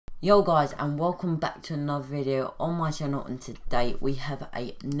Yo guys, and welcome back to another video on my channel, and today we have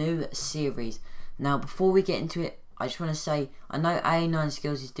a new series. Now before we get into it, I just want to say I know AA9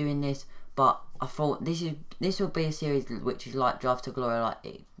 Skills is doing this, but I thought this will be a series which is like Drive to Glory,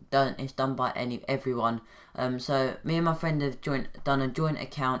 like it's done by everyone. So me and my friend have done a joint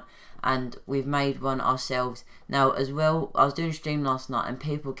account, and we've made one ourselves. Now as well, I was doing a stream last night and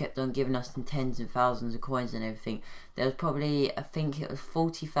people kept on giving us tens and thousands of coins and everything. There was probably, I think it was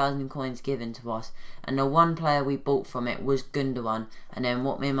 40,000 coins given to us, and the one player we bought from it was Gundogan. And then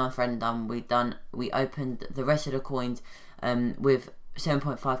what me and my friend done, we opened the rest of the coins with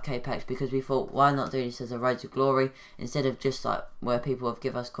 7.5k packs, because we thought, why not do this as a Road to Glory instead of just like where people have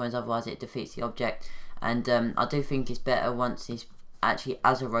give us coins, otherwise it defeats the object. And I do think it's better once it's actually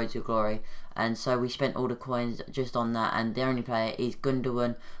as a Road to Glory, and so we spent all the coins just on that, and the only player is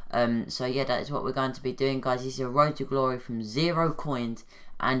Gundogan. So yeah, that is what we're going to be doing, guys. This is a Road to Glory from 0 coins,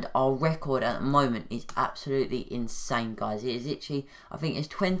 and our record at the moment is absolutely insane, guys. It is literally, I think it's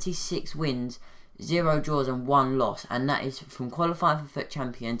 26 wins, 0 draws and 1 loss, and that is from qualifying for FUT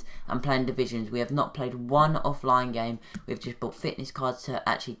Champions and playing divisions. We have not played one offline game. We've just bought fitness cards to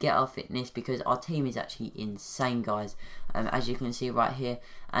actually get our fitness, because our team is actually insane, guys, as you can see right here.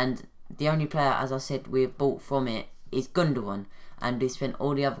 And the only player, as I said, we've bought from it is Gundogan, and we spent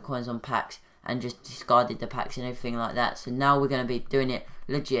all the other coins on packs and just discarded the packs and everything like that. So now we're going to be doing it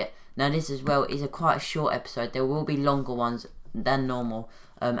legit. Now this as well is quite a short episode. There will be longer ones than normal,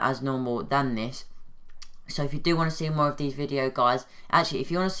 than this. So if you do want to see more of these videos, guys, actually if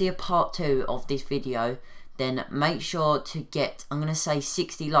you want to see a part 2 of this video, then make sure to get, I'm going to say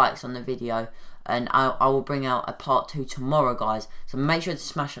 60 likes on the video, and I will bring out a part 2 tomorrow, guys. So make sure to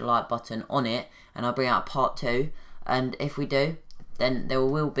smash the like button on it, and I'll bring out a part 2. And if we do, then there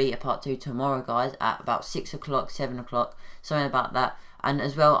will be a part 2 tomorrow, guys, at about 6 o'clock, 7 o'clock, something about that. And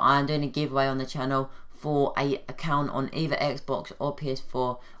as well, I am doing a giveaway on the channel for an account on either Xbox or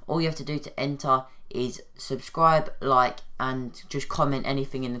PS4. All you have to do to enter is subscribe, like, and just comment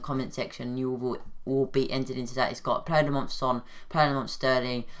anything in the comment section. You will be entered into that. It's got Player of the Month Son, Player of the Month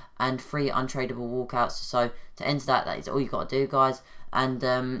Sterling, and 3 untradeable walkouts. So to enter that is all you got to do, guys. And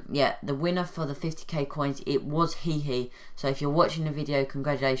yeah, the winner for the 50k coins, it was He. So if you're watching the video,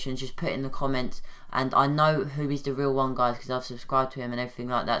 congratulations. Just put it in the comments, and I know who is the real one, guys, because I've subscribed to him and everything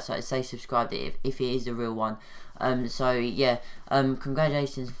like that. So I say subscribed if he is the real one. So yeah,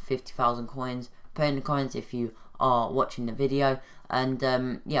 congratulations for 50,000 coins. Put in the comments if you are watching the video. And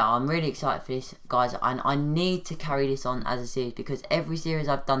yeah, I'm really excited for this, guys, and I need to carry this on as a series, because every series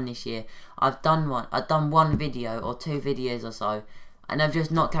I've done this year, I've done one video or 2 videos or so, and I've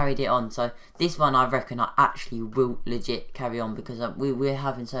just not carried it on. So this one, I reckon I actually will legit carry on, because we're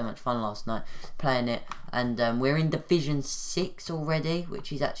having so much fun last night playing it, and we're in Division 6 already,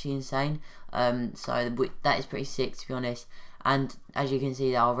 which is actually insane. So that is pretty sick, to be honest. And as you can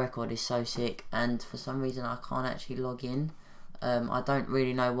see, our record is so sick, and for some reason I can't actually log in. I don't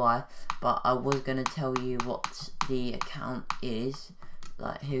really know why, but I was going to tell you what the account is.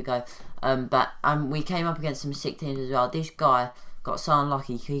 Like, here we go. But we came up against some sick teams as well. This guy got so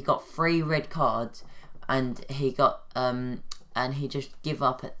unlucky. He got 3 red cards, and he got and he just give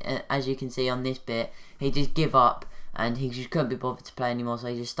up. As you can see on this bit, he just give up, and he just couldn't be bothered to play anymore. So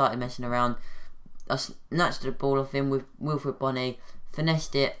he just started messing around. I snatched the ball off him with Wilfred Bony,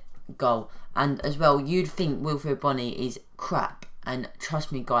 finessed it, goal. And as well, you'd think Wilfred Bony is crap, and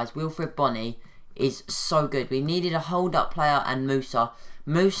trust me, guys, Wilfred Bony is so good. We needed a hold-up player and Musa.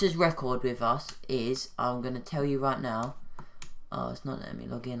 Musa's record with us is, I'm going to tell you right now. Oh, it's not letting me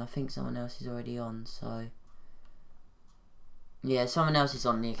log in. I think someone else is already on, so yeah, someone else is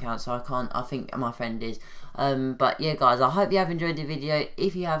on the account, so I can't. I think my friend is. But yeah, guys, I hope you have enjoyed the video.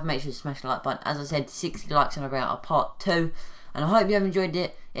 If you have, make sure to smash the like button. As I said, 60 likes and I'll bring out a part 2. And I hope you have enjoyed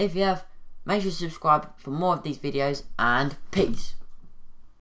it. If you have, make sure to subscribe for more of these videos, and peace.